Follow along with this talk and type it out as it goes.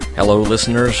Hello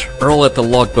listeners, Earl at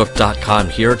thelogbook.com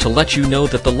here to let you know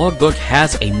that the Logbook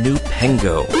has a new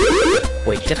Pengo.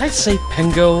 Wait, did I say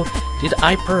Pengo? Did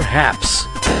I perhaps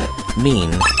mean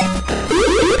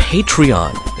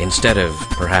Patreon instead of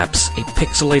perhaps a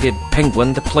pixelated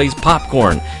penguin that plays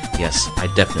popcorn? Yes, I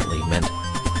definitely meant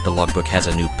the Logbook has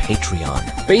a new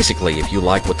Patreon. Basically, if you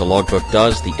like what the Logbook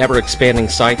does, the ever-expanding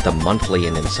site, the monthly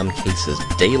and in some cases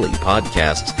daily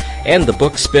podcasts, and the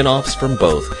book spin-offs from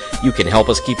both, you can help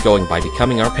us keep going by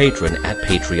becoming our patron at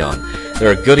Patreon.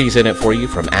 There are goodies in it for you,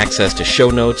 from access to show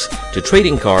notes, to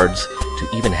trading cards, to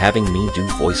even having me do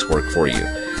voice work for you.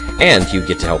 And you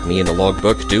get to help me and the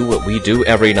Logbook do what we do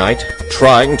every night,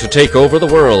 trying to take over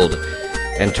the world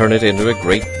and turn it into a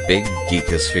great big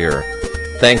geekosphere.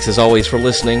 Thanks as always for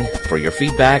listening, for your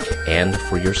feedback, and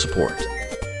for your support.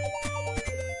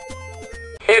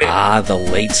 The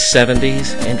late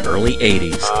 70s and early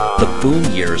 80s, the boom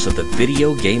years of the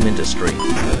video game industry.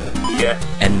 Yeah.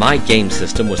 And my game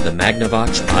system was the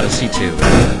Magnavox Odyssey 2.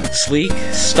 Sleek,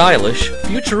 stylish,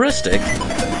 futuristic,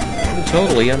 and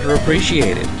totally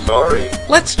underappreciated. Sorry.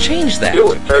 Let's change that.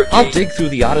 Do it, Turkey. I'll dig through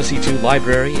the Odyssey 2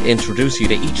 library, introduce you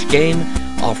to each game,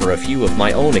 offer a few of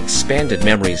my own expanded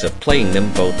memories of playing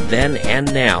them both then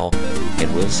and now,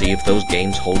 and we'll see if those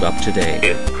games hold up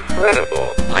today. Incredible.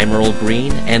 I'm Earl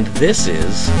Green, and this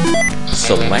is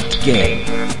Select Game.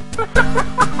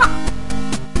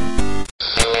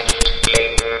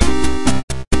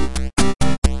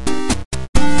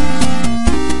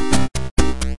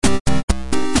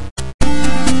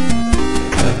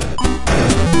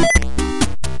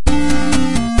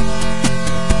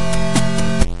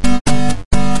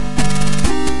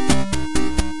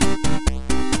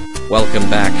 Welcome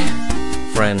back,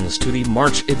 friends, to the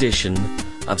March edition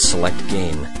of Select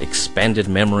Game, Expanded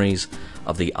Memories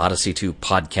of the Odyssey 2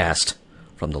 podcast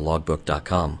from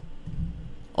thelogbook.com.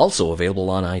 Also available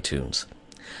on iTunes.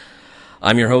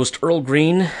 I'm your host, Earl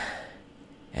Green,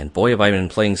 and boy have I been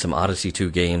playing some Odyssey 2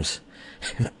 games,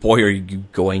 and boy are you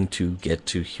going to get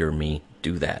to hear me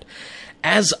do that.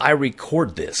 As I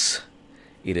record this,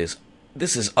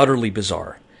 this is utterly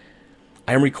bizarre.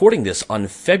 I am recording this on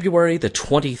February the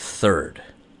 23rd.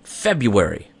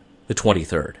 February the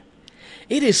 23rd.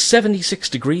 It is 76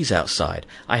 degrees outside.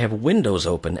 I have windows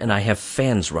open and I have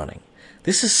fans running.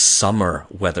 This is summer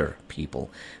weather, people.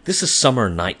 This is summer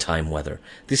nighttime weather.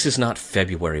 This is not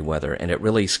February weather, and it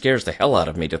really scares the hell out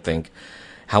of me to think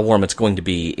how warm it's going to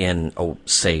be in,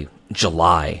 say,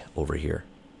 July over here.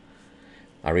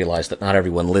 I realize that not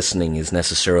everyone listening is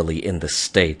necessarily in the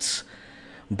States,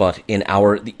 but in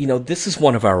this is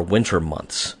one of our winter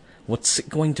months. What's it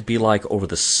going to be like over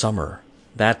the summer?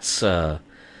 That's a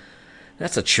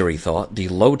cheery thought. The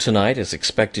low tonight is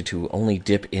expected to only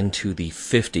dip into the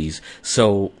 50s,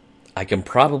 so I can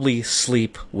probably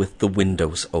sleep with the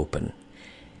windows open.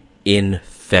 In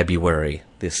February,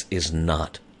 this is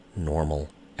not normal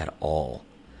at all.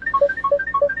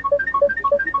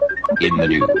 In the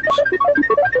news.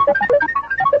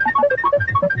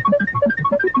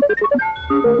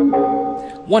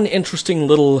 One interesting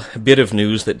little bit of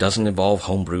news that doesn't involve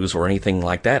homebrews or anything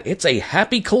like that. It's a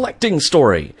happy collecting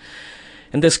story.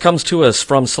 And this comes to us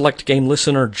from Select Game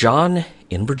listener John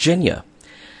in Virginia.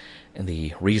 And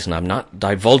the reason I'm not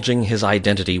divulging his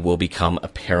identity will become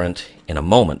apparent in a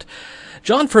moment.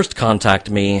 John first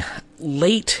contacted me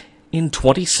late in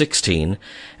 2016,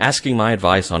 asking my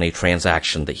advice on a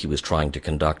transaction that he was trying to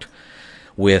conduct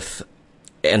with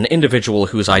an individual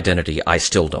whose identity I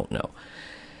still don't know.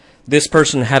 This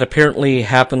person had apparently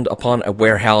happened upon a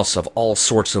warehouse of all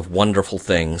sorts of wonderful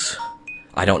things.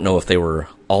 I don't know if they were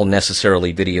all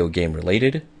necessarily video game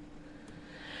related.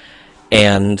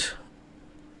 And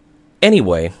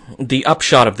anyway, the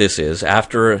upshot of this is,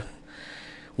 after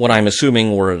what I'm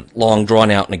assuming were long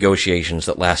drawn-out negotiations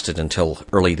that lasted until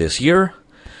early this year,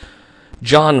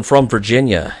 John from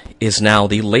Virginia is now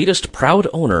the latest proud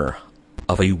owner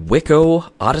of a Wiko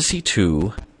Odyssey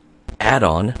 2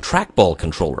 add-on trackball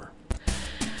controller.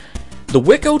 The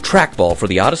Wiko trackball for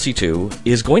the Odyssey 2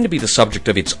 is going to be the subject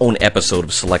of its own episode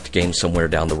of Select Games somewhere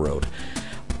down the road.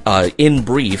 In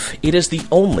brief, it is the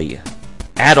only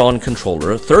add-on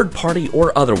controller, third-party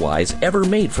or otherwise, ever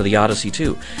made for the Odyssey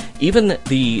 2. Even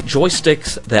the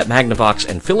joysticks that Magnavox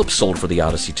and Philips sold for the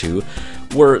Odyssey 2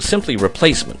 were simply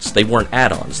replacements. They weren't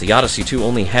add-ons. The Odyssey 2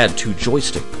 only had 2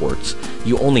 joystick ports.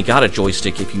 You only got a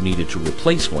joystick if you needed to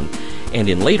replace one. And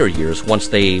in later years, once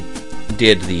they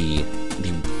did the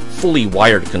fully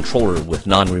wired controller with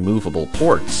non-removable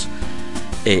ports,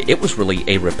 it was really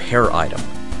a repair item.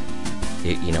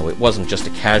 It wasn't just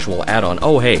a casual add-on,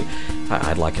 oh hey,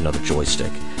 I'd like another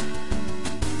joystick.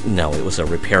 No, it was a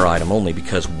repair item only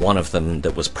because one of them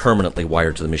that was permanently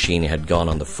wired to the machine had gone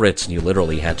on the fritz, and you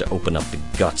literally had to open up the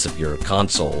guts of your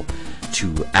console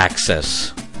to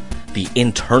access the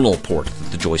internal port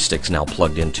that the joystick's now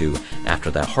plugged into after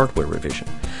that hardware revision.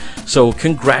 So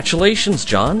congratulations,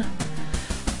 John.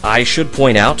 I should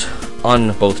point out,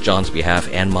 on both John's behalf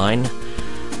and mine,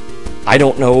 I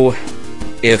don't know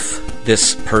if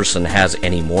this person has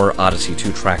any more Odyssey 2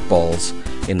 trackballs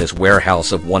in this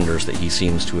warehouse of wonders that he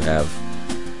seems to have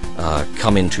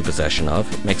come into possession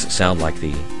of. It makes it sound like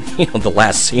the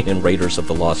last scene in Raiders of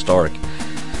the Lost Ark.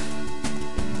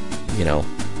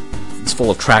 It's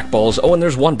full of trackballs. Oh, and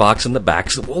there's one box in the back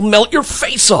that will melt your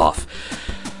face off.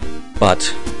 But,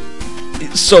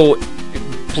 so,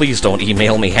 please don't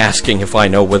email me asking if I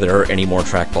know whether there are any more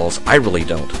trackballs. I really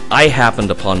don't. I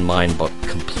happened upon mine but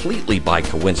completely by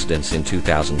coincidence in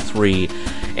 2003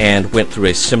 and went through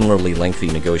a similarly lengthy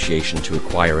negotiation to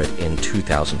acquire it in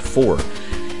 2004.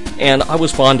 And I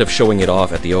was fond of showing it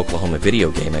off at the Oklahoma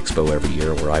Video Game Expo every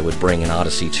year, where I would bring an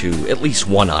Odyssey 2, at least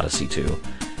one Odyssey 2.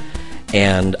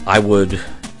 And I would,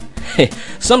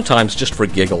 sometimes just for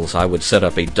giggles, I would set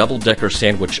up a double-decker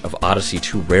sandwich of Odyssey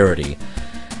 2 rarity,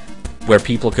 where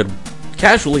people could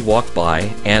casually walk by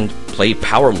and play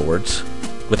Power Lords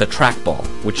with a trackball,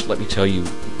 which, let me tell you,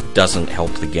 doesn't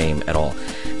help the game at all.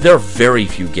 There are very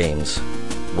few games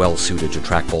well-suited to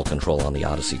trackball control on the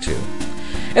Odyssey 2.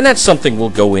 And that's something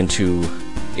we'll go into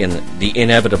in the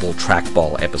inevitable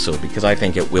trackball episode, because I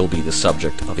think it will be the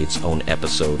subject of its own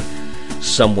episode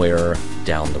somewhere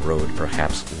down the road,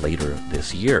 perhaps later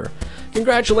this year.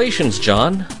 Congratulations,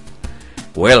 John.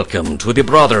 Welcome to the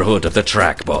Brotherhood of the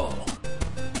Trackball.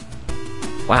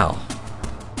 Wow.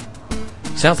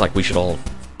 Sounds like we should all,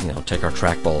 take our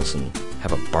trackballs and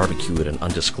have a barbecue at an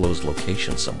undisclosed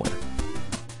location somewhere.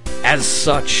 As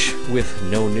such, with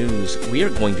no news, we are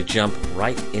going to jump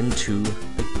right into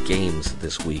the games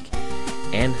this week.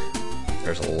 And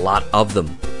there's a lot of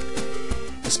them.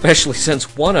 Especially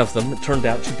since one of them turned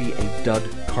out to be a dud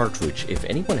cartridge. If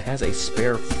anyone has a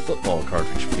spare football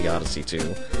cartridge for the Odyssey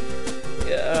 2,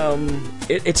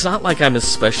 it's not like I'm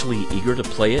especially eager to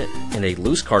play it, and a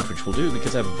loose cartridge will do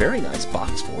because I have a very nice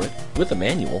box for it with a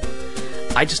manual.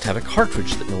 I just have a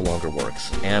cartridge that no longer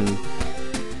works. And,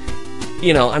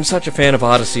 I'm such a fan of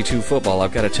Odyssey 2 football,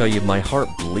 I've got to tell you, my heart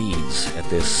bleeds at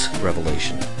this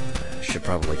revelation. I should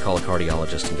probably call a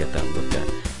cardiologist and get that looked at.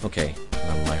 Okay,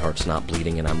 my heart's not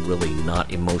bleeding, and I'm really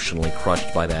not emotionally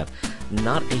crushed by that.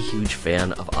 Not a huge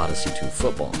fan of Odyssey 2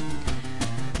 football.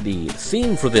 The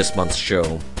theme for this month's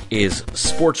show is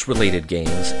sports-related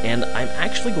games, and I'm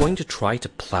actually going to try to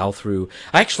plow through...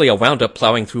 I wound up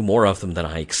plowing through more of them than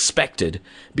I expected,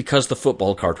 because the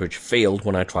football cartridge failed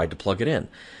when I tried to plug it in.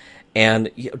 And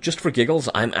just for giggles,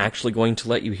 I'm actually going to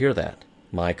let you hear that.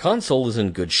 My console is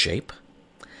in good shape.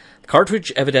 The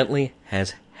cartridge evidently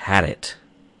has had it.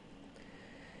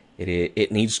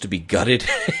 It needs to be gutted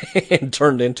and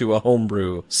turned into a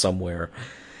homebrew somewhere.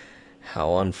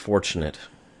 How unfortunate.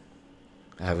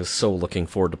 I was so looking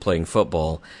forward to playing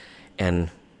football and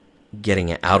getting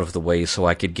it out of the way so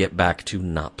I could get back to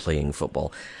not playing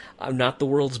football. I'm not the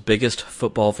world's biggest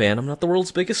football fan. I'm not the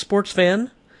world's biggest sports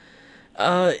fan.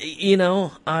 I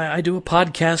do a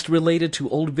podcast related to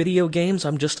old video games.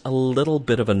 I'm just a little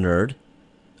bit of a nerd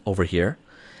over here.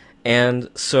 And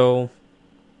so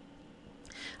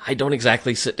I don't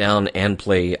exactly sit down and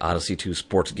play Odyssey 2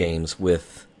 sports games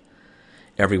with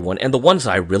everyone. And the ones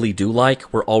I really do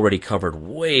like were already covered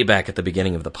way back at the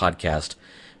beginning of the podcast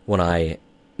when I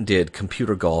did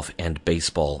computer golf and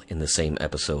baseball in the same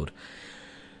episode,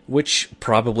 which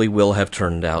probably will have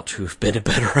turned out to have been a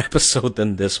better episode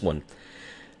than this one.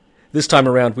 This time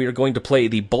around, we are going to play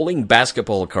the bowling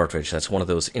basketball cartridge. That's one of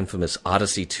those infamous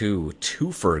Odyssey 2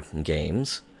 twofer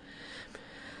games.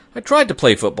 I tried to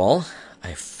play football.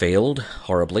 I failed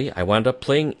horribly. I wound up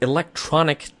playing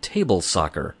electronic table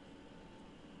soccer.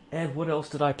 And what else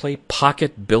did I play?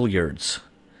 Pocket billiards.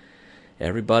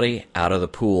 Everybody out of the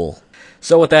pool.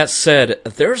 So with that said,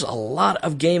 there's a lot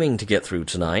of gaming to get through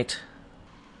tonight.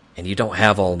 And you don't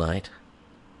have all night.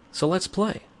 So let's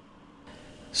play.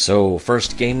 So,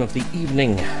 first game of the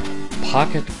evening,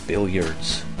 Pocket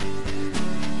Billiards.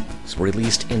 It's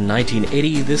released in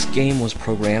 1980. This game was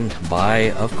programmed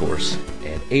by, of course,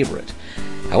 Ed Averitt.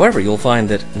 However, you'll find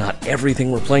that not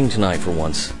everything we're playing tonight, for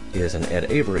once, is an Ed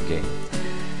Averitt game.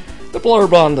 The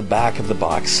blurb on the back of the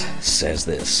box says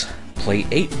this: play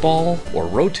 8-ball or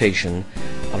rotation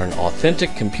on an authentic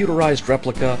computerized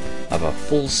replica of a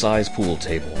full-size pool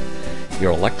table.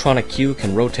 Your electronic cue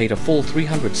can rotate a full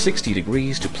 360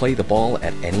 degrees to play the ball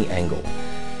at any angle.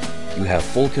 You have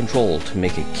full control to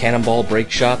make a cannonball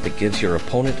break shot that gives your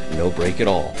opponent no break at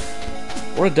all,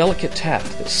 or a delicate tap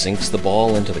that sinks the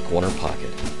ball into the corner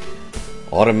pocket.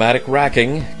 Automatic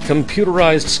racking,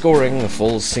 computerized scoring,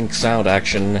 full sync sound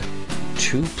action,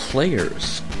 2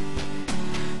 players.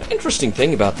 An interesting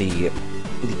thing about the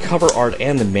cover art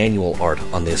and the manual art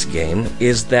on this game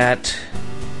is that,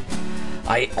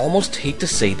 I almost hate to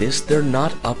say this, they're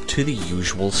not up to the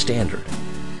usual standard.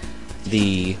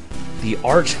 The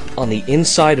art on the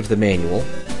inside of the manual,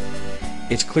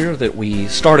 it's clear that we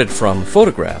started from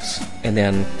photographs and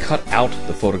then cut out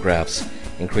the photographs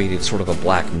and created sort of a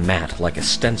black mat, like a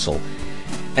stencil,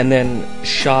 and then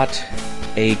shot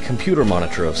a computer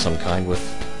monitor of some kind with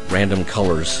random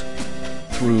colors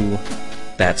through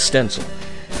that stencil.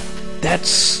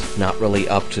 That's not really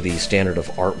up to the standard of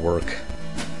artwork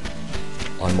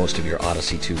on most of your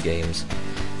Odyssey 2 games.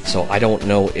 So I don't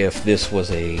know if this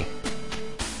was a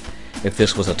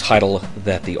title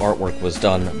that the artwork was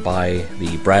done by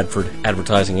the Bradford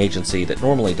advertising agency that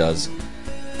normally does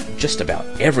just about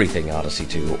everything Odyssey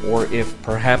 2, or if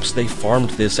perhaps they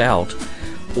farmed this out,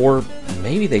 or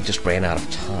maybe they just ran out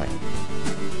of time.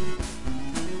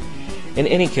 In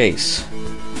any case,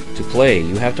 to play,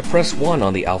 you have to press 1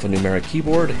 on the alphanumeric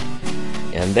keyboard,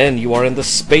 and then you are in the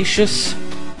spacious,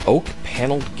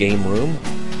 oak-paneled game room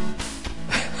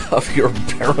of your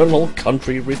Barinal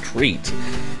country retreat.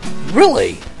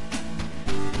 Really?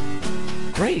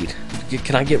 Great.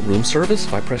 Can I get room service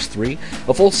if I press 3?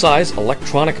 A full-size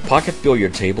electronic pocket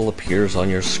billiard table appears on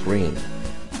your screen.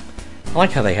 I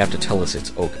like how they have to tell us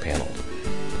it's oak-paneled.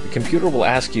 The computer will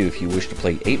ask you if you wish to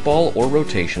play 8-ball or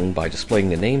rotation by displaying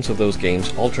the names of those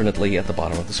games alternately at the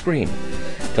bottom of the screen.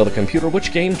 Tell the computer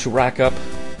which game to rack up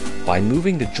by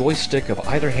moving the joystick of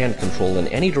either hand control in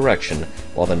any direction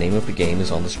while the name of the game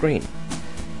is on the screen.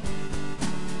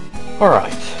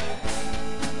 Alright.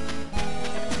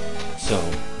 So,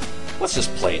 let's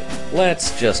just play it.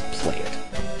 Let's just play it.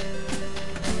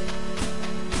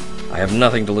 I have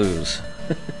nothing to lose.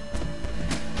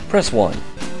 Press 1.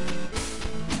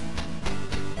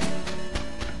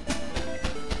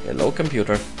 Hello,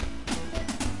 computer.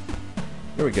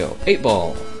 Here we go.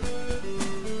 8-ball.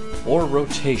 Or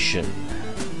rotation.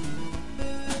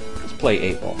 Let's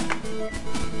play 8-ball.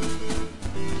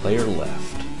 Player left.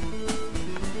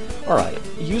 Alright,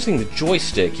 using the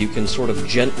joystick, you can sort of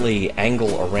gently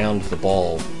angle around the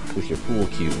ball with your pool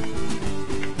cue.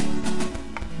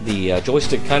 The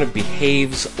joystick kind of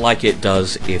behaves like it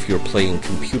does if you're playing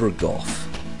computer golf,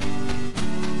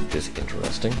 which is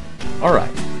interesting.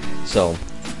 Alright, so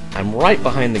I'm right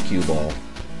behind the cue ball.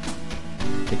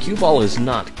 The cue ball is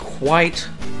not quite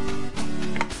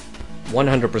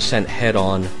 100%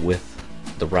 head-on with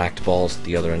the racked balls at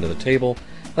the other end of the table.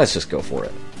 Let's just go for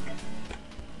it.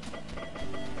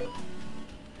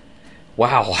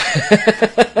 Wow.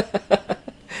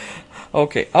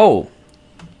 Okay. Oh,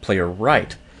 player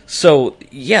right. So,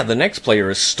 yeah, the next player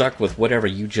is stuck with whatever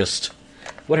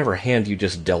hand you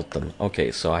just dealt them.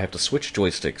 Okay, so I have to switch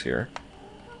joysticks here.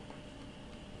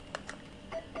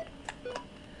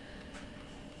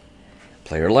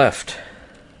 Player left.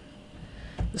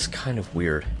 This is kind of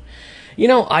weird. You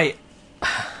know, I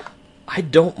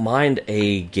don't mind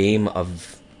a game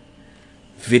of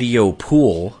video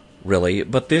pool, really,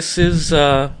 but this is,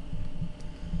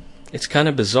 it's kind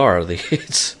of bizarre.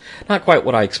 It's not quite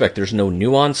what I expect. There's no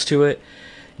nuance to it.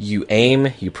 You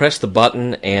aim, you press the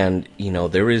button, and, you know,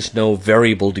 there is no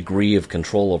variable degree of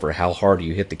control over how hard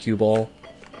you hit the cue ball.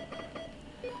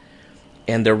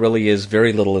 And there really is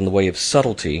very little in the way of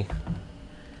subtlety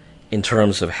in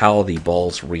terms of how the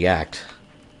balls react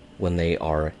when they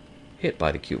are hit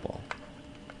by the cue ball.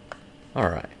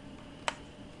 Alright.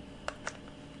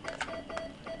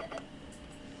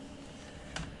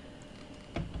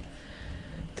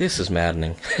 This is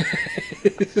maddening.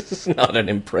 This is not an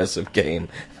impressive game.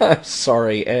 I'm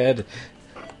sorry, Ed.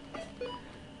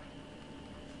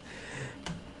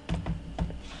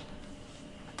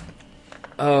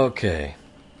 Okay.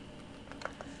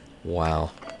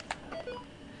 Wow.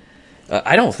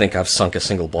 I don't think I've sunk a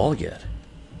single ball yet.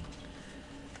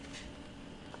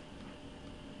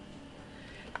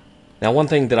 Now, one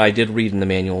thing that I did read in the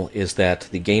manual is that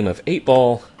the game of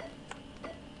 8-ball,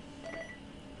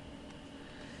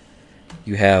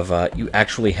 you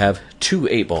actually have 2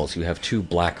 8-balls. You have 2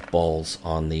 black balls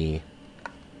on the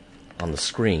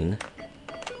screen.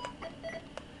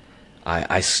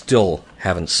 I still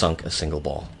haven't sunk a single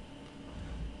ball.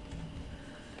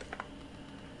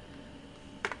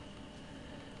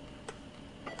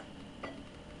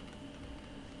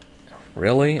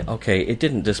 Really? Okay, it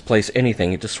didn't displace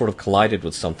anything. It just sort of collided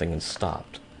with something and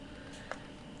stopped.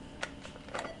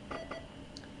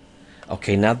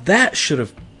 Okay, now that should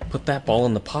have put that ball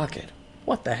in the pocket.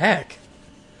 What the heck?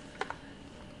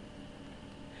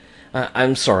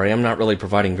 I'm sorry, I'm not really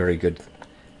providing very good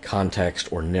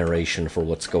context or narration for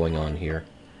what's going on here.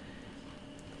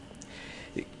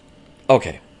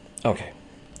 Okay.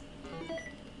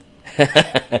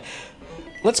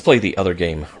 Let's play the other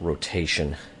game,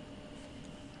 Rotation.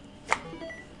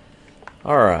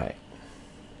 Alright.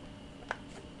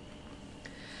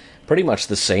 Pretty much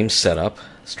the same setup.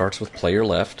 Starts with player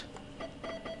left.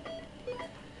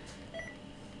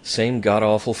 Same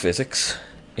god-awful physics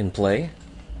in play.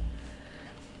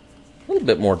 A little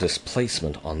bit more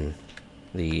displacement on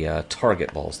the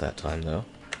target balls that time, though.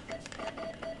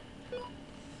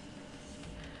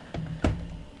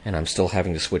 And I'm still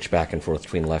having to switch back and forth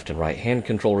between left and right hand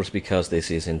controllers because this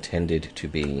is intended to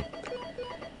be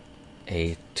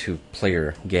a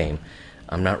two-player game.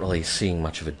 I'm not really seeing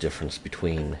much of a difference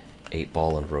between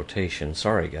 8-ball and Rotation.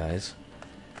 Sorry, guys.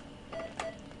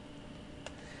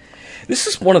 This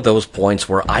is one of those points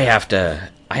where I have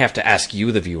to ask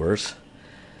you, the viewers,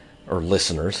 or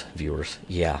listeners, viewers.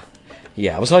 Yeah,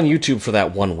 I was on YouTube for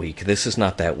that 1 week. This is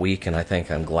not that week, and I think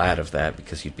I'm glad of that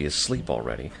because you'd be asleep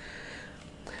already.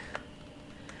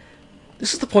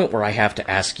 This is the point where I have to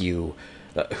ask you,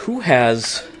 who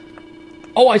has...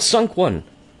 Oh, I sunk one!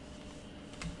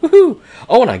 Woohoo!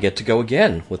 Oh, and I get to go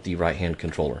again with the right-hand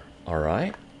controller.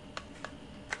 Alright.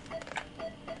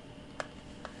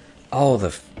 Oh, the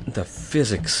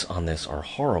physics on this are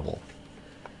horrible.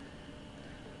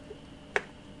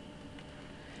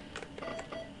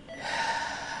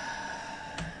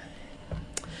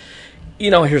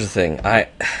 You know, here's the thing. I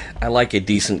like a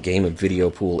decent game of video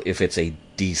pool if it's a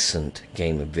decent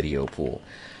game of video pool.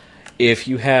 If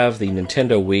you have the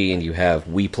Nintendo Wii and you have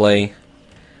Wii Play,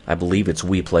 I believe it's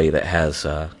Wii Play that has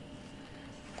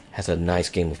a nice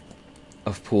game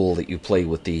of pool that you play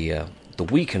with the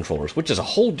Wii controllers, which is a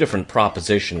whole different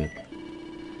proposition.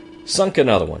 Sunk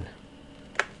another one.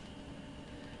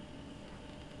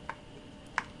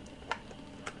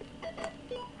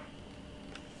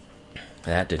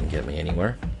 That didn't get me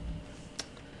anywhere.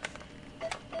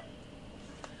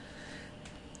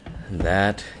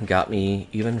 That got me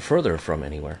even further from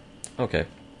anywhere. Okay.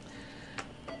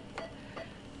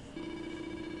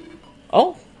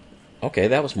 Oh! Okay,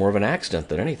 that was more of an accident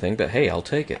than anything, but hey, I'll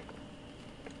take it.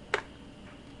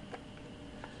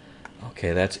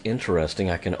 Okay, that's interesting.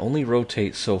 I can only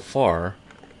rotate so far,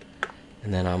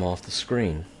 and then I'm off the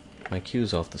screen. My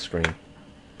cue's off the screen.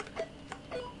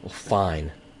 Well,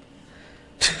 fine.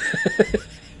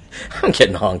 I'm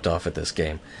getting honked off at this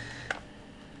game.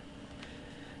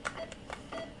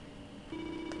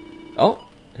 Oh,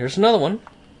 here's another one.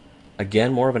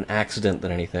 Again, more of an accident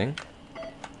than anything.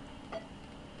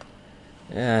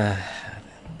 I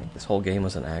think this whole game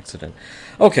was an accident.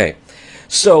 Okay,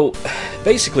 so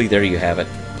basically there you have it.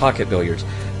 Pocket billiards.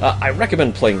 I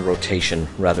recommend playing Rotation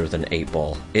rather than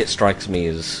 8-ball. It strikes me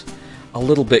as a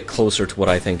little bit closer to what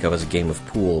I think of as a game of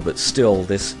pool, but still,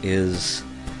 this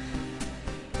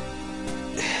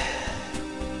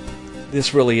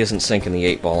really isn't sinking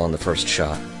the 8-ball on the first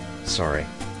shot. Sorry.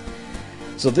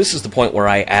 So this is the point where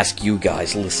I ask you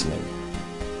guys listening,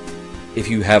 if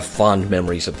you have fond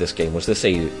memories of this game. Was this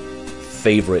a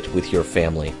favorite with your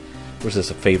family? Was this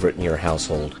a favorite in your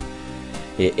household?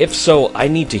 If so, I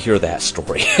need to hear that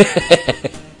story.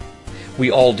 We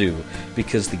all do,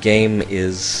 because the game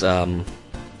is kind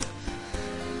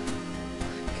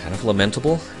of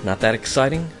lamentable, not that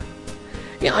exciting.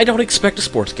 Yeah, I don't expect a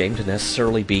sports game to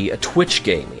necessarily be a Twitch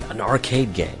game, an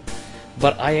arcade game,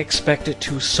 but I expect it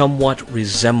to somewhat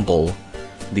resemble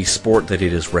the sport that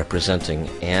it is representing,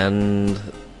 and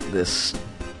this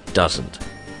doesn't.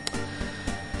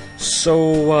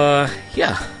 So,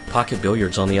 yeah, pocket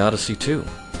billiards on the Odyssey 2.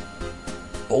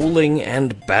 Bowling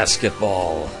and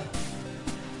basketball.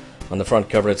 On the front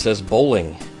cover it says,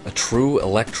 Bowling, a true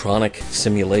electronic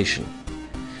simulation.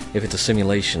 If it's a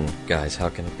simulation, guys, how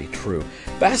can it be true?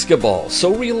 Basketball,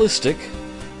 so realistic,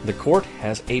 the court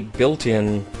has a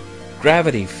built-in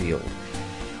gravity field.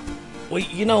 Well,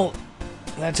 you know,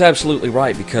 that's absolutely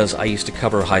right, because I used to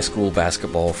cover high school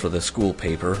basketball for the school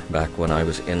paper back when I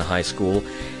was in high school,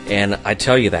 and I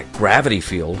tell you, that gravity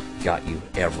field got you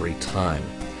every time.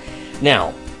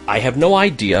 Now, I have no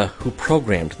idea who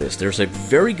programmed this. There's a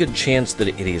very good chance that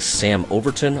it is Sam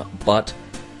Overton, but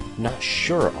not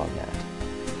sure on that.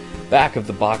 Back of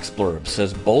the box blurb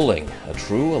says, Bowling, a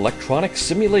true electronic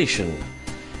simulation.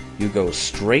 You go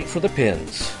straight for the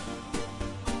pins.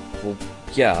 Well,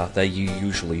 yeah, that you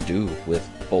usually do with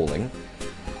bowling.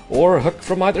 Or a hook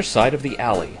from either side of the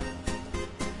alley.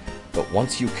 But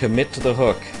once you commit to the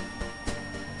hook,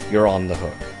 you're on the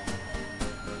hook.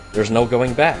 There's no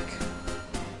going back.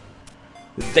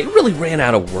 They really ran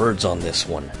out of words on this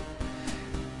one.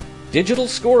 Digital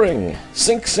scoring,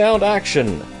 sync sound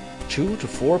action, 2 to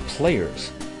 4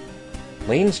 players.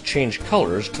 Lanes change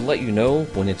colors to let you know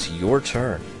when it's your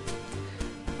turn.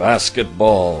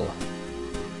 Basketball.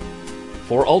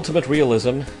 For ultimate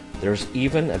realism, there's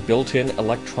even a built-in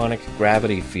electronic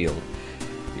gravity field.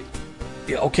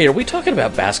 Okay, are we talking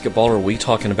about basketball, or are we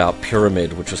talking about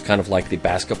Pyramid, which was kind of like the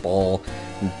basketball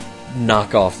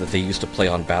knockoff that they used to play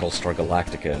on Battlestar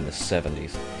Galactica in the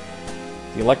 70s?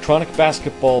 The electronic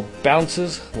basketball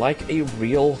bounces like a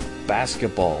real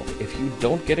basketball. If you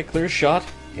don't get a clear shot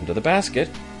into the basket,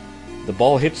 the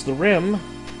ball hits the rim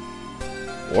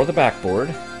or the backboard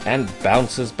and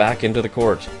bounces back into the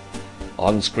court.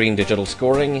 On-screen digital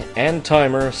scoring and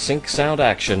timer, sync sound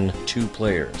action, 2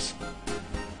 players.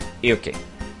 Okay.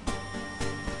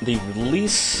 The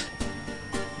release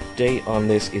date on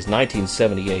this is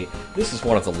 1978. This is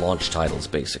one of the launch titles,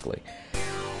 basically.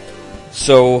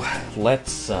 So,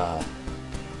 let's,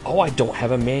 Oh, I don't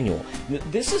have a manual.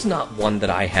 This is not one that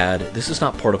I had. This is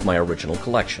not part of my original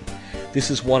collection. This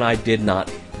is one I did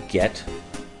not get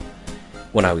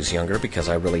when I was younger because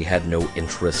I really had no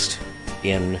interest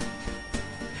in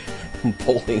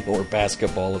bowling or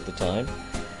basketball at the time.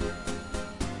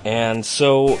 And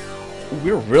so,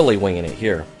 we're really winging it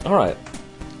here. Alright.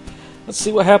 Let's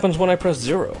see what happens when I press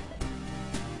 0.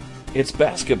 It's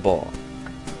basketball.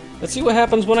 Let's see what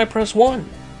happens when I press 1.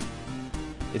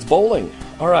 It's bowling.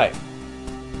 Alright.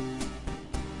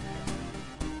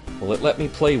 Will it let me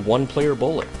play one-player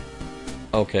bowling?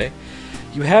 Okay.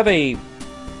 You have a...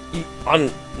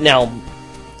 Now,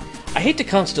 I hate to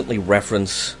constantly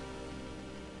reference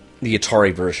the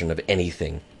Atari version of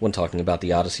anything when talking about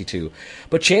the Odyssey 2,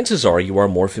 but chances are you are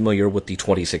more familiar with the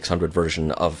 2600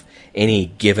 version of any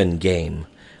given game,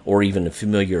 or even a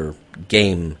familiar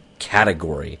game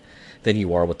category, than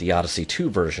you are with the Odyssey 2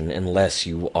 version, unless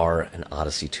you are an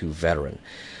Odyssey 2 veteran.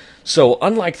 So,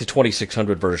 unlike the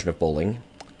 2600 version of bowling,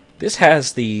 this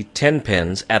has the 10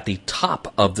 pins at the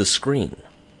top of the screen.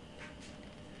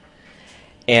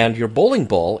 And your bowling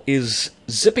ball is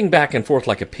zipping back and forth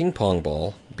like a ping pong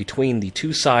ball between the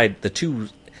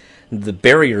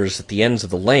barriers at the ends of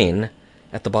the lane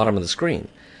at the bottom of the screen.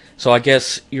 So I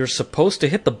guess you're supposed to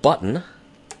hit the button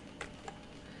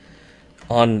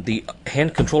on the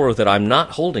hand controller that I'm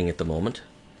not holding at the moment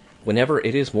whenever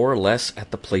it is more or less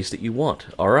at the place that you want.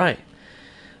 Alright.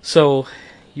 So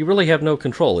you really have no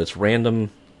control. It's random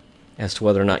as to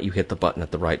whether or not you hit the button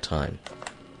at the right time.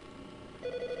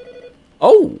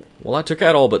 Oh! Well, I took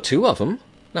out all but 2 of them.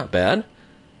 Not bad.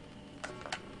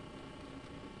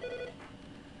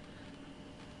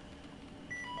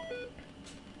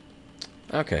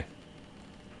 Okay.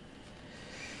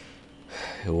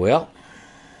 Well.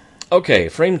 Okay,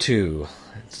 frame 2.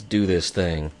 Let's do this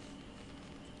thing.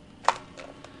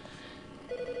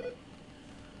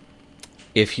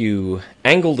 If you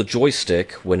angle the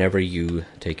joystick whenever you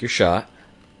take your shot...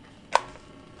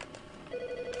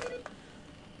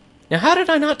 Now, how did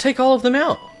I not take all of them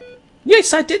out?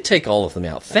 Yes, I did take all of them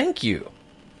out. Thank you.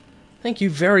 Thank you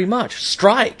very much.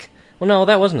 Strike! Well, no,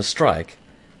 that wasn't a strike.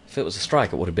 If it was a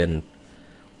strike, it would have been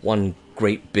one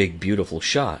great, big, beautiful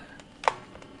shot.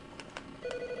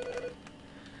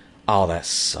 Oh, that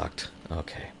sucked.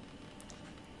 Okay.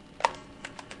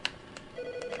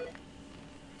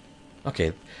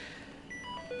 Okay.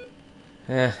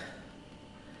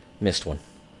 Missed one.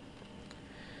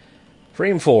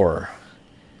 Frame 4.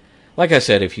 Like I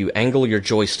said, if you angle your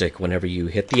joystick whenever you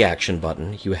hit the action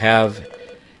button, you have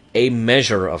a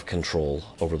measure of control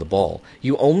over the ball.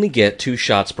 You only get 2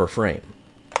 shots per frame.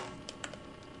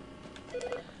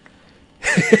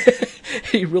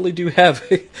 You really do have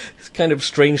this kind of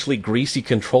strangely greasy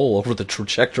control over the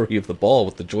trajectory of the ball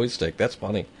with the joystick. That's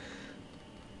funny.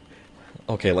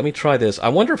 Okay, let me try this. I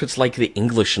wonder if it's like the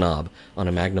English knob on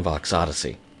a Magnavox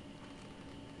Odyssey.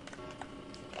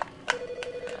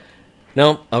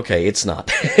 No, okay, it's not.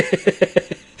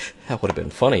 That would have been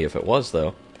funny if it was,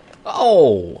 though.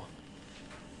 Oh!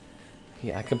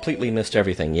 Yeah, I completely missed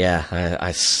everything. Yeah,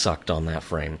 I sucked on that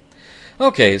frame.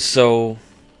 Okay, so...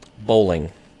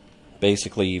 bowling.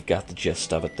 Basically, you've got the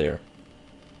gist of it there.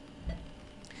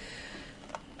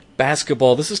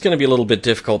 Basketball, this is going to be a little bit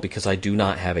difficult because I do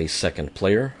not have a second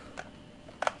player.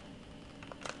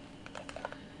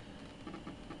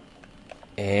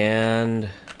 And...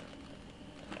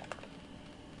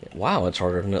 wow, it's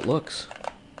harder than it looks.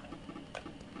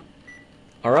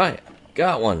 Alright,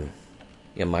 got one.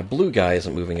 Yeah, my blue guy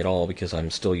isn't moving at all because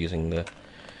I'm still using the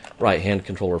right hand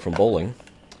controller from bowling.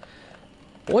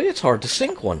 Boy, it's hard to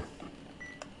sync one.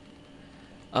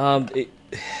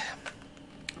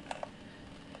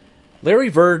 Larry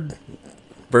Bird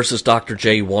versus Dr.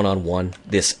 J one-on-one,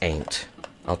 this ain't.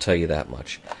 I'll tell you that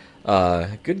much.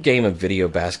 Good game of video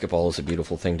basketball is a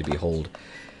beautiful thing to behold.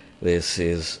 This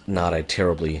is not a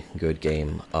terribly good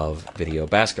game of video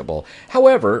basketball.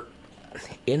 However,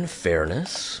 in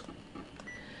fairness,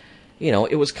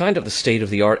 it was kind of the state of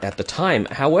the art at the time.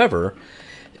 However,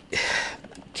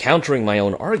 countering my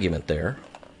own argument there,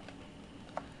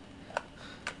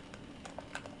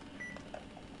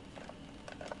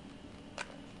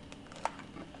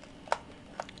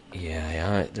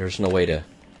 yeah, there's no way to...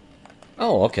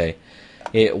 Oh, okay.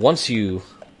 Once you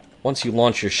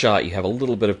launch your shot, you have a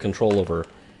little bit of control over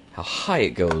how high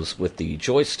it goes with the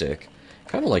joystick,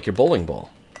 kind of like your bowling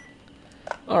ball.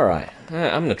 Alright,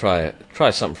 I'm going to try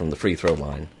something from the free throw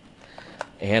line.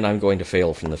 And I'm going to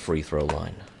fail from the free throw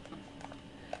line.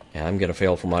 And I'm going to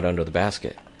fail from right under the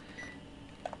basket.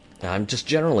 I'm just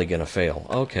generally going to fail.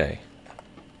 Okay.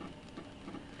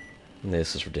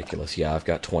 This is ridiculous. Yeah, I've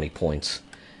got 20 points.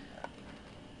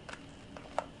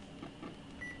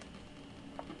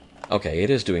 Okay, it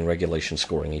is doing regulation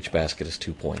scoring. Each basket is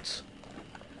 2 points.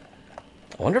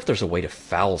 I wonder if there's a way to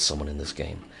foul someone in this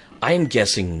game. I am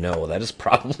guessing no. That is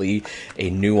probably a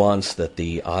nuance that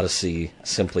the Odyssey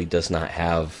simply does not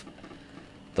have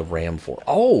the RAM for.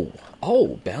 Oh,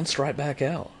 bounced right back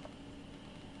out.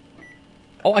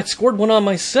 Oh, I scored one on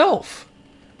myself.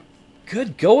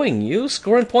 Good going, you.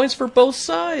 Scoring points for both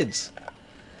sides.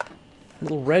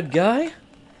 Little red guy.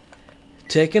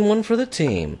 Taking one for the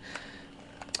team.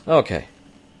 Okay.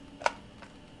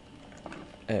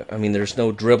 I mean, there's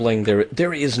no dribbling.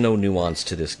 There is no nuance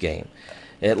to this game.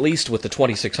 At least with the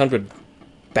 2600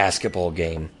 basketball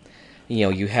game,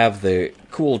 you have the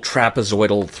cool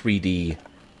trapezoidal 3D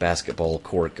basketball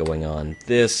court going on.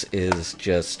 This is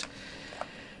just...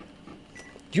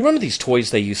 Do you remember these toys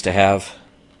they used to have?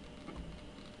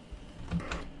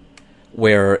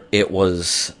 Where it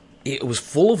was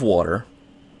full of water,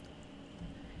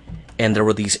 and there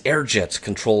were these air jets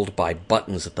controlled by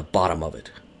buttons at the bottom of it.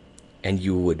 And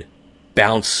you would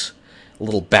bounce a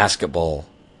little basketball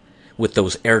with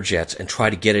those air jets and try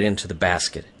to get it into the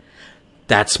basket.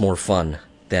 That's more fun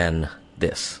than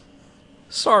this.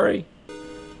 Sorry.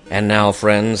 And now,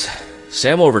 friends,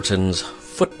 Sam Overton's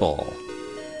Football.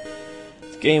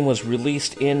 The game was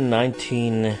released in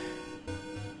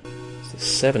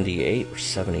 1978 or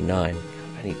 79. God,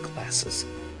 I need glasses.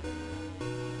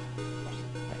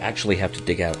 I actually have to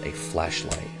dig out a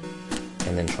flashlight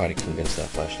and then try to convince that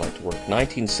flashlight to work.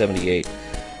 1978.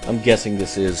 I'm guessing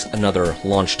this is another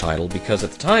launch title, because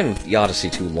at the time the Odyssey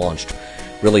 2 launched,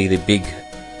 really the big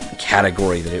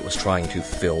category that it was trying to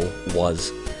fill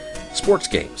was sports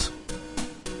games.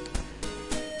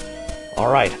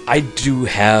 Alright, I do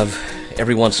have,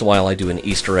 every once in a while I do an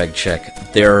Easter egg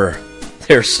check.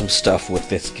 There's some stuff with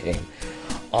this game.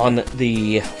 On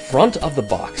the front of the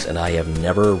box, and I have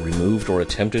never removed or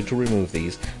attempted to remove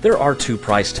these, there are 2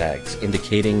 price tags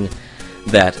indicating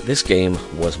that this game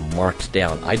was marked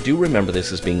down. I do remember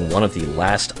this as being one of the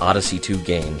last Odyssey 2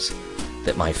 games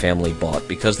that my family bought,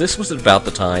 because this was about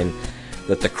the time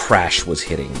that the crash was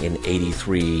hitting in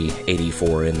 83,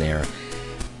 84 in there.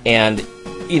 And,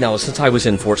 since I was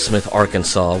in Fort Smith,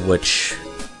 Arkansas, which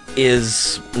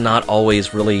is not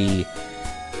always really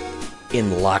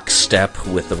in lockstep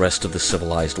with the rest of the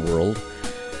civilized world,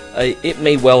 it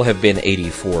may well have been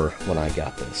 84 when I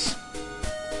got this.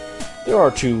 There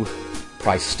are 2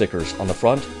 price stickers on the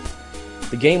front.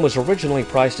 The game was originally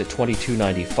priced at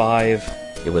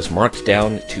 $22.95. It was marked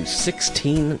down to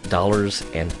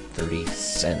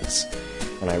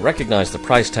 $16.30. And I recognize the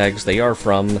price tags. They are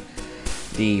from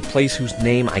the place whose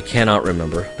name I cannot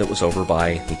remember, that was over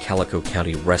by the Calico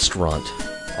County Restaurant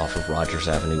off of Rogers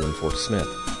Avenue in Fort Smith.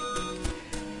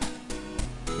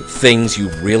 Things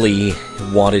you really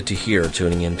wanted to hear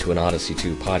tuning into an Odyssey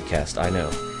 2 podcast, I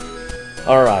know.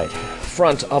 Alright,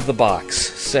 front of the box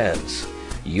says,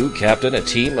 you captain a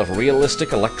team of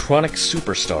realistic electronic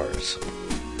superstars.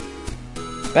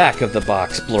 Back of the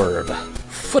box blurb,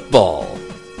 football.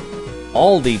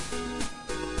 All the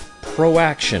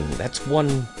pro-action, that's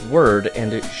one word,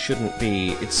 and it shouldn't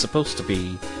be, it's supposed to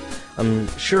be,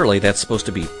 surely that's supposed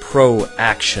to be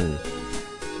pro-action.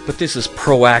 But this is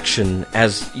pro-action,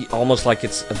 as almost like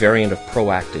it's a variant of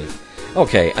proactive.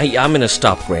 Okay, I'm going to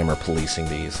stop grammar policing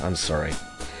these. I'm sorry.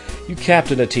 You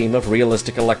captain a team of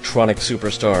realistic electronic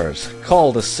superstars.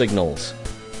 Call the signals.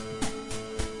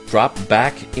 Drop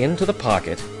back into the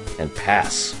pocket and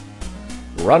pass.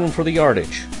 Run for the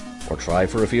yardage, or try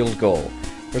for a field goal.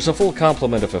 There's a full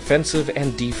complement of offensive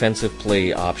and defensive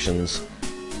play options,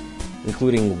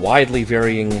 including widely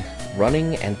varying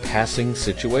running and passing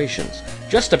situations.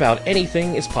 Just about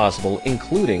anything is possible,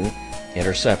 including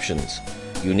interceptions.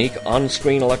 Unique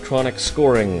on-screen electronic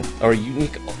scoring, or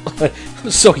unique...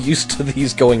 I'm so used to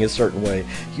these going a certain way.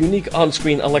 Unique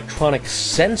on-screen electronic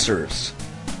sensors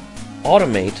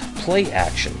automate play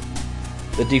action.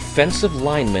 The defensive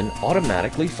linemen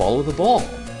automatically follow the ball.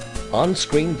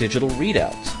 On-screen digital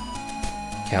readouts.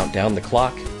 Count down the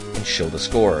clock and show the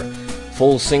score.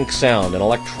 Full sync sound, an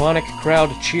electronic crowd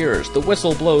cheers. The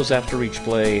whistle blows after each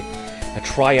play. A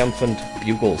triumphant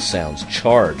bugle sounds.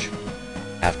 Charge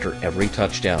after every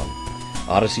touchdown.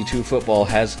 Odyssey 2 Football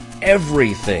has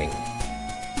everything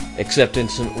except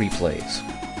instant replays.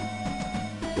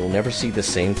 You'll never see the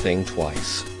same thing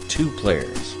twice. 2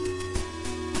 players.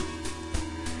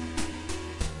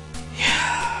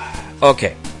 Yeah.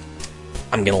 Okay.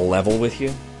 I'm gonna level with you.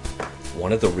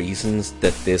 One of the reasons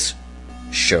that this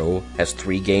show has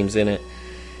 3 games in it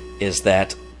is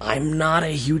that I'm not a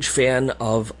huge fan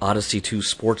of Odyssey 2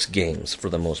 sports games for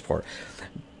the most part.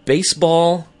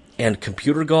 Baseball and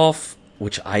computer golf,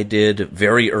 which I did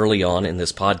very early on in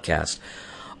this podcast,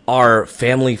 are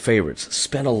family favorites.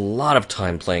 Spent a lot of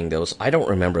time playing those. I don't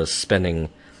remember spending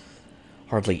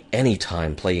hardly any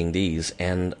time playing these,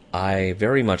 and I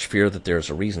very much fear that there's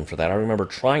a reason for that. I remember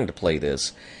trying to play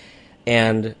this,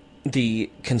 and the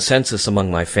consensus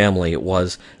among my family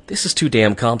was, this is too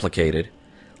damn complicated.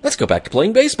 Let's go back to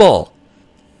playing baseball.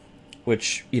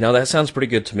 Which, that sounds pretty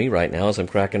good to me right now as I'm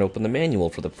cracking open the manual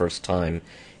for the first time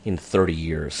in 30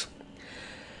 years.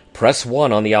 Press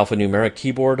 1 on the alphanumeric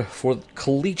keyboard for the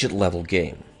collegiate level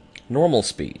game. Normal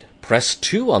speed. Press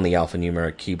 2 on the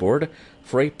alphanumeric keyboard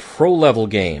for a pro level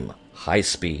game. High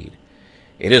speed.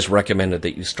 It is recommended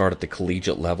that you start at the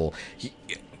collegiate level.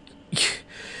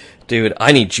 Dude,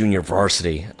 I need junior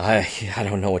varsity. I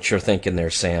don't know what you're thinking there,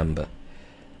 Sam, but...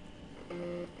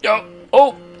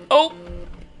 Oh!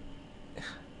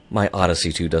 My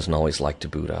Odyssey 2 doesn't always like to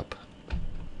boot up.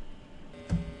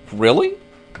 Really?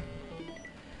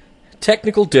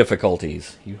 Technical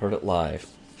difficulties. You heard it live.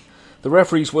 The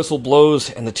referee's whistle blows,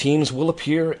 and the teams will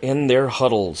appear in their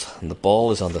huddles. And the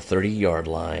ball is on the 30-yard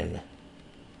line.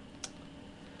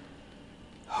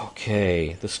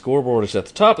 Okay, the scoreboard is at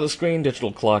the top of the screen.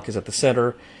 Digital clock is at the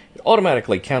center. It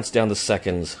automatically counts down the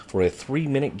seconds for a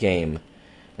 3-minute game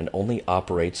and only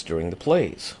operates during the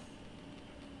plays.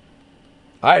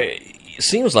 It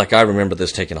seems like I remember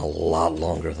this taking a lot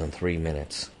longer than 3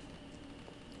 minutes.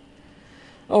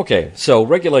 Okay, so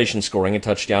regulation scoring, a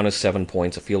touchdown is 7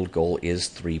 points, a field goal is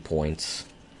 3 points.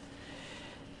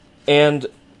 And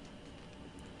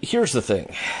here's the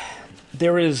thing.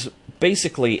 There is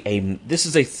basically this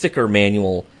is a thicker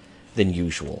manual than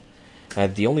usual.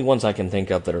 The only ones I can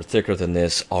think of that are thicker than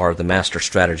this are the Master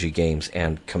Strategy games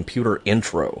and Computer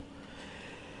Intro.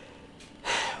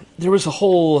 There was a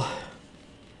whole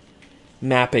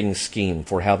mapping scheme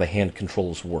for how the hand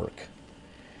controls work.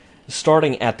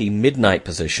 Starting at the midnight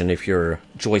position, if your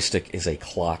joystick is a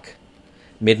clock,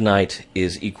 midnight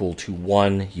is equal to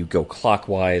 1, you go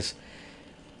clockwise,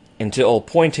 until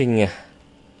pointing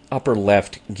upper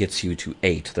left gets you to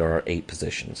 8. There are 8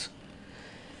 positions.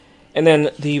 And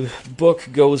then the book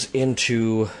goes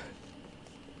into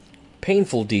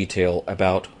painful detail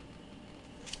about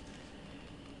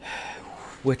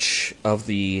which of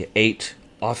the 8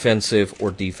 offensive or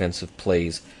defensive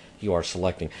plays you are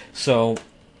selecting. So,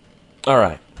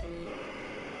 alright.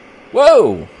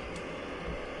 Whoa!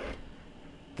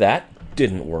 That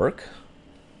didn't work.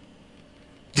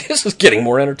 This is getting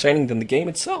more entertaining than the game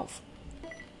itself.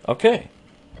 Okay.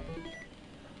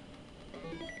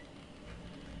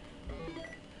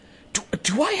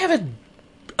 Do I have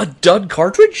a dud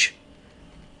cartridge?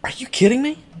 Are you kidding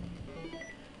me?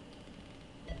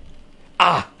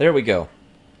 Ah, there we go.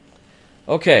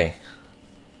 Okay.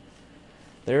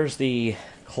 There's the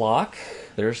clock.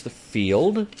 There's the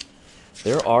field.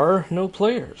 There are no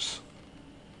players.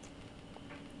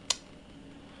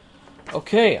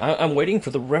 Okay, I'm waiting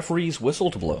for the referee's whistle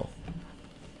to blow.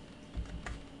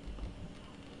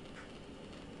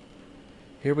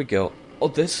 Here we go.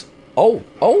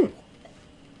 Oh!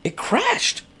 It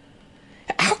crashed!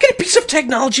 How can a piece of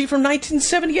technology from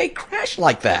 1978 crash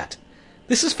like that?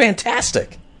 This is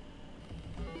fantastic.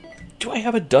 Do I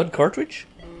have a dud cartridge?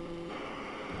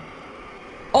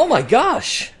 Oh my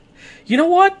gosh! You know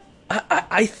what?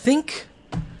 I think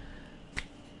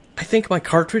my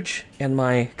cartridge and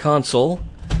my console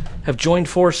have joined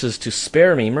forces to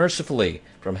spare me mercifully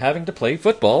from having to play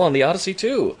football on the Odyssey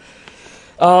 2.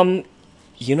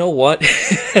 You know what?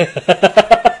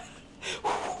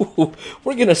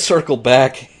 We're going to circle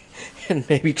back and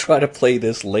maybe try to play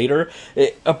this later.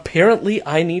 Apparently,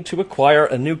 I need to acquire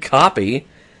a new copy.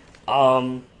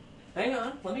 Hang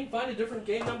on, let me find a different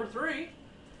game number 3.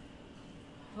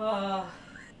 Well,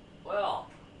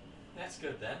 that's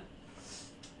good then.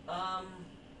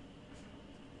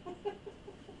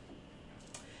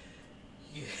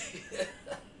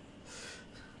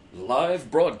 Live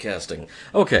broadcasting.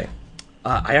 Okay,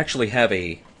 I actually have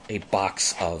a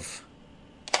box of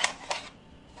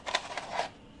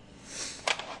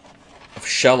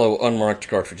shallow unmarked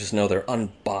cartridges. No, they're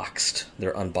unboxed.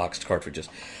 They're unboxed cartridges.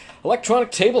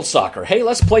 Electronic Table Soccer. Hey,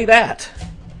 let's play that.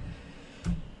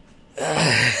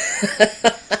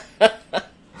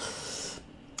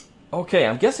 Okay,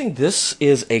 I'm guessing this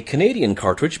is a Canadian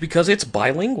cartridge because it's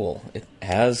bilingual. It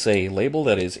has a label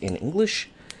that is in English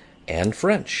and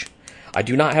French. I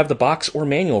do not have the box or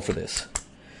manual for this.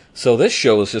 So this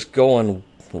show is just going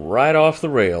right off the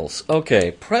rails.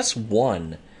 Okay, press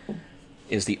 1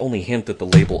 is the only hint that the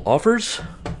label offers.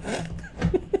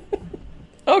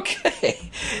 Okay.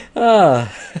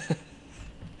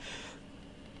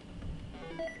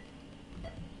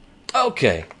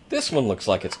 Okay, this one looks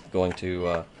like it's going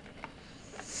to...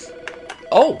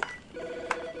 Oh!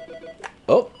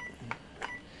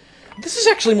 This is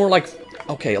actually more like...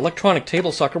 Okay, electronic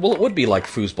table soccer. Well, it would be like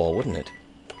foosball, wouldn't it?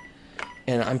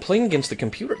 And I'm playing against the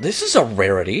computer. This is a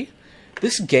rarity.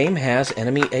 This game has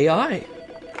enemy AI.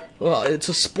 Well, it's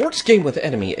a sports game with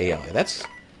enemy AI.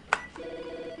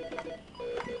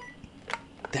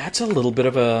 That's a little bit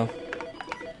of a...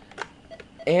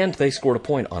 And they scored a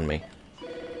point on me.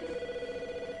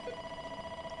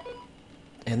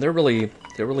 And they're really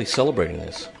celebrating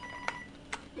this.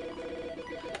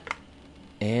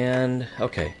 And,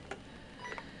 okay.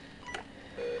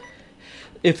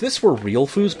 If this were real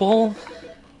foosball,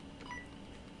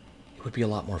 it would be a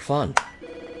lot more fun.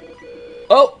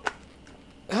 Oh,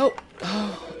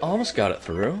 almost got it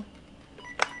through.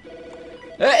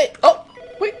 Hey,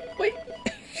 wait.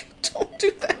 Don't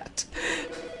do that.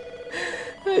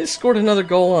 They scored another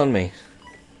goal on me.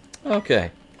 Okay.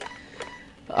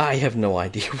 I have no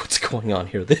idea what's going on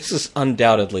here. This is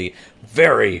undoubtedly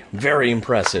very, very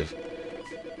impressive.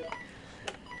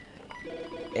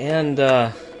 And,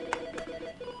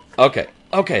 okay,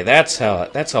 that's how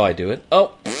I do it.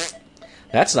 Oh,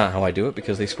 that's not how I do it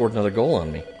because they scored another goal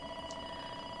on me.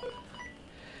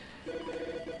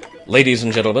 Ladies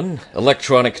and gentlemen,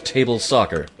 electronic table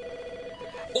soccer.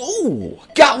 Ooh,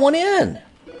 got one in.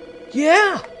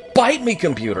 Yeah, bite me,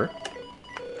 computer.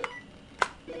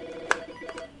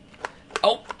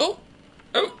 Oh.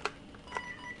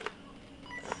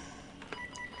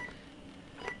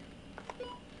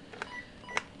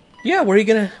 Yeah, where are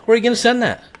you gonna send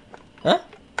that? Huh?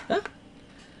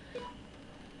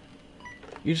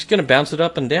 You're just gonna bounce it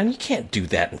up and down? You can't do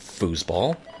that in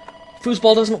foosball.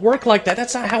 Foosball doesn't work like that.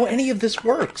 That's not how any of this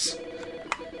works.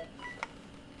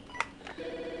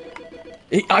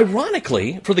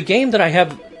 Ironically, for the game that I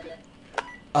have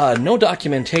no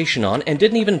documentation on and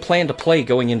didn't even plan to play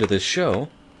going into this show,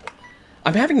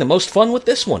 I'm having the most fun with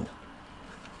this one.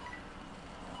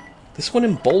 This one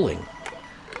in bowling.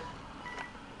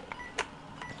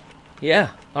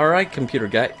 Yeah, alright, computer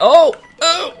guy. Oh!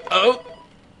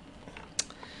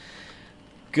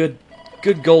 Good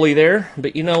goalie there,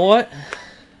 but you know what?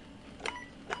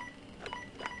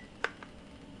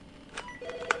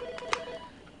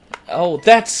 Oh,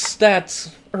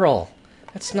 that's Earl.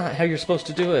 That's not how you're supposed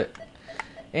to do it.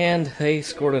 And they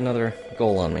scored another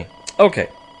goal on me. Okay.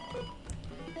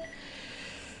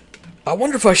 I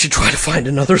wonder if I should try to find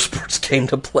another sports game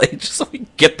to play just so we can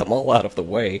get them all out of the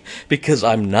way, because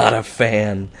I'm not a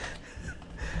fan.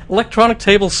 Electronic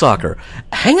table soccer.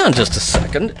 Hang on just a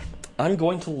second. I'm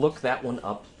going to look that one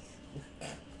up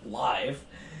live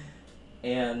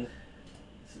and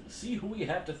see who we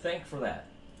have to thank for that.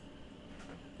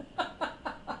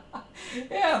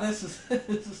 Yeah, this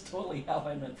is totally how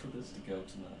I meant for this to go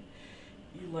tonight.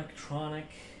 Electronic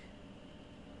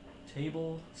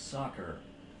table soccer.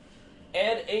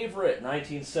 Ed Averett,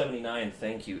 1979.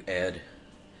 Thank you, Ed.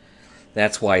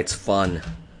 That's why it's fun.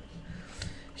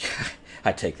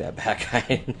 I take that back.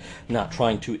 I'm not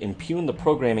trying to impugn the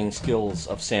programming skills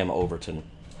of Sam Overton.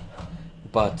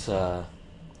 But,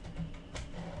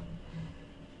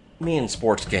 me and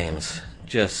sports games,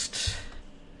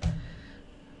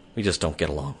 we just don't get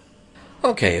along.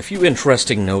 Okay, a few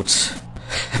interesting notes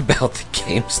about the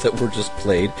games that were just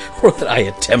played, or that I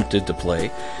attempted to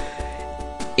play.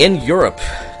 In Europe,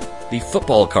 the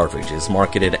football cartridge is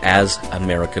marketed as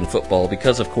American football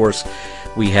because, of course,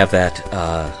 we have that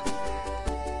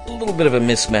little bit of a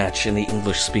mismatch in the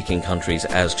English-speaking countries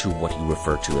as to what you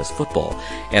refer to as football.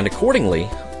 And accordingly,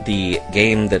 the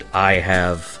game that I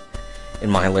have in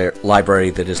my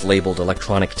library that is labeled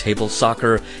Electronic Table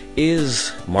Soccer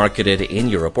is marketed in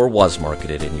Europe, or was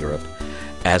marketed in Europe,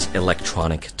 as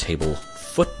Electronic Table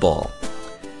Football.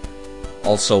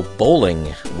 Also,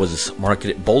 bowling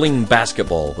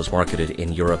basketball was marketed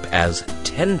in Europe as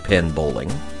 10-pin bowling,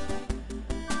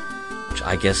 which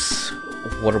I guess,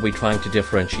 what are we trying to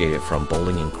differentiate it from,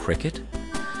 bowling and cricket?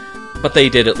 But they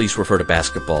did at least refer to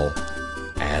basketball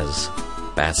as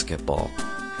basketball.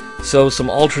 So, some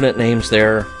alternate names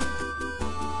there.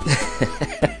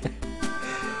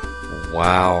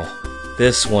 Wow.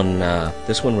 This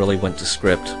one really went to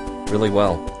script. Really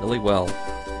well.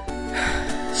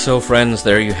 So, friends,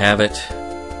 there you have it.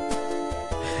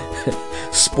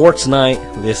 Sports night,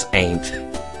 this ain't.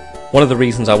 One of the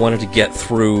reasons I wanted to get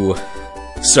through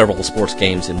several sports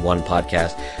games in one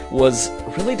podcast was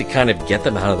really to kind of get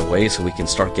them out of the way so we can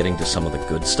start getting to some of the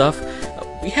good stuff.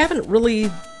 We haven't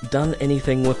really done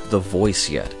anything with The Voice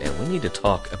yet, and we need to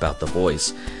talk about The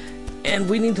Voice. And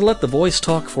we need to let The Voice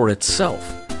talk for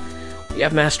itself. We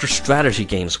have Master Strategy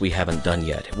games we haven't done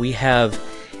yet. We have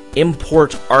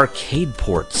import arcade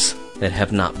ports that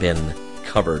have not been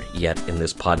covered yet in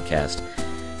this podcast.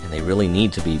 And they really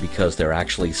need to be, because they're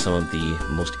actually some of the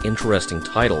most interesting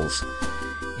titles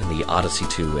in the Odyssey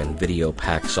 2 and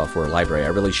VideoPack software library. I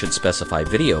really should specify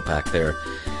VideoPack there,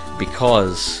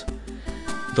 because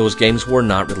those games were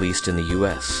not released in the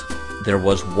US. There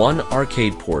was one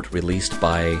arcade port released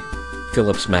by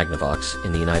Philips Magnavox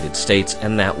in the United States,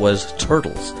 and that was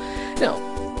Turtles. Now,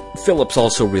 Philips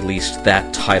also released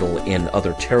that title in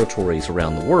other territories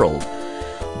around the world,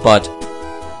 but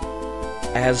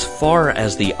as far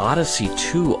as the Odyssey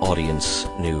 2 audience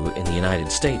knew in the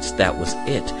United States, that was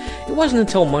it. It wasn't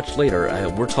until much later,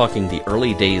 we're talking the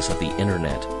early days of the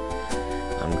internet,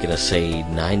 I'm gonna say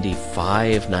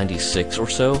 95, 96 or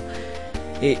so.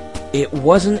 It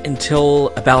wasn't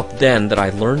until about then that I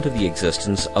learned of the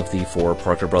existence of the 4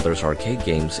 Parker Brothers arcade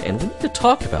games, and we need to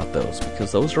talk about those,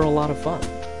 because those are a lot of fun.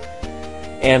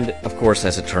 And, of course,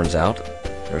 as it turns out,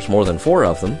 there's more than 4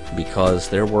 of them, because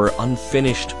there were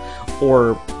unfinished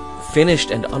or finished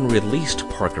and unreleased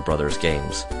Parker Brothers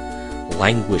games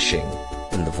languishing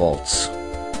in the vaults,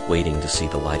 waiting to see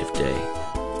the light of day.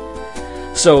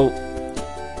 So,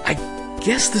 I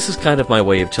guess this is kind of my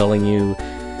way of telling you,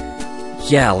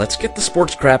 yeah, let's get the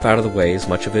sports crap out of the way, as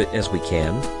much of it as we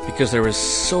can, because there is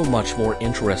so much more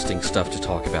interesting stuff to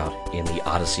talk about in the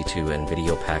Odyssey 2 and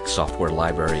VideoPack software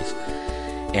libraries,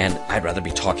 and I'd rather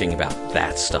be talking about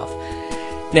that stuff.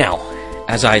 Now,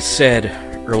 as I said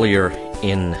earlier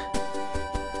in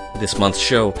this month's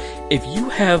show, if you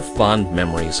have fond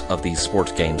memories of these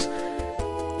sports games,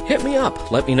 hit me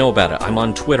up. Let me know about it. I'm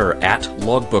on Twitter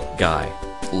 @LogbookGuy.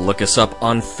 Look us up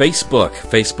on Facebook,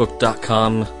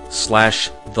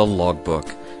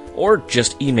 facebook.com/thelogbook. Or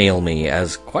just email me,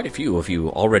 as quite a few of you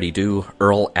already do,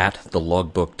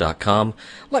 earl@thelogbook.com.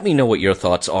 Let me know what your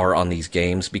thoughts are on these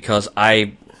games, because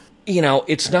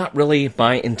it's not really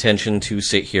my intention to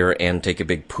sit here and take a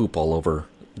big poop all over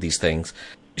these things.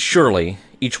 Surely,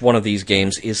 each one of these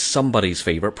games is somebody's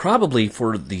favorite, probably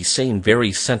for the same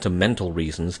very sentimental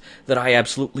reasons that I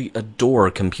absolutely adore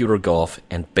computer golf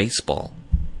and baseball.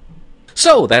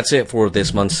 So, that's it for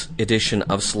this month's edition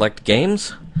of Select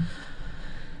Games.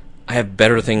 I have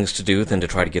better things to do than to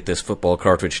try to get this football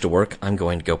cartridge to work. I'm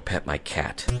going to go pet my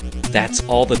cat. That's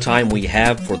all the time we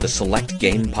have for the Select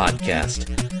Game podcast.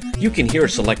 You can hear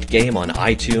Select Game on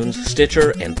iTunes,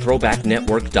 Stitcher, and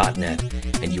ThrowbackNetwork.net,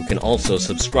 and you can also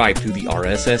subscribe through the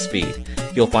RSS feed.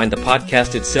 You'll find the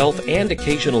podcast itself and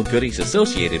occasional goodies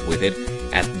associated with it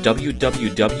at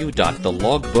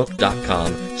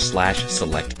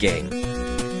www.thelogbook.com/selectgame.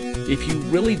 If you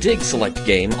really dig Select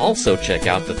Game, also check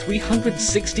out the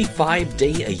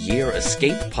 365-day-a-year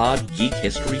Escape Pod Geek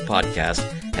History podcast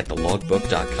at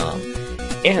thelogbook.com.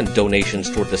 And donations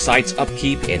toward the site's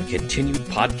upkeep and continued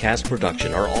podcast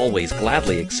production are always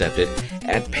gladly accepted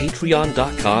at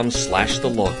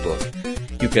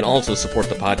patreon.com/thelogbook. You can also support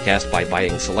the podcast by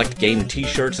buying Select Game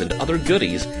t-shirts and other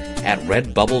goodies at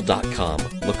redbubble.com.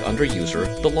 Look under user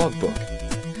The Logbook.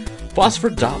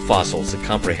 Phosphor.Fossils, a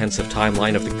comprehensive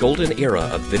timeline of the golden era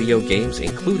of video games,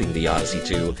 including the Odyssey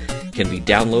 2, can be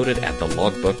downloaded at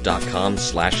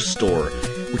thelogbook.com/store,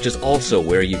 which is also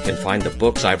where you can find the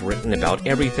books I've written about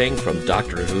everything from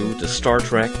Doctor Who to Star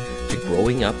Trek to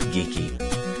growing up geeky.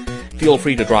 Feel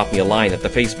free to drop me a line at the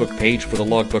Facebook page for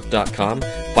thelogbook.com,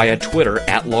 via Twitter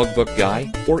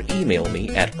 @LogbookGuy, or email me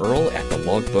at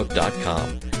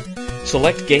earl@thelogbook.com.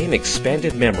 Select Game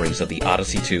Expanded Memories of the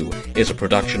Odyssey 2 is a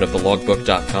production of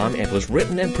thelogbook.com and was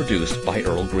written and produced by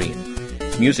Earl Green.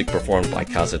 Music performed by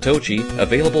Kazutochi,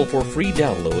 available for free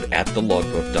download at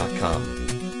thelogbook.com.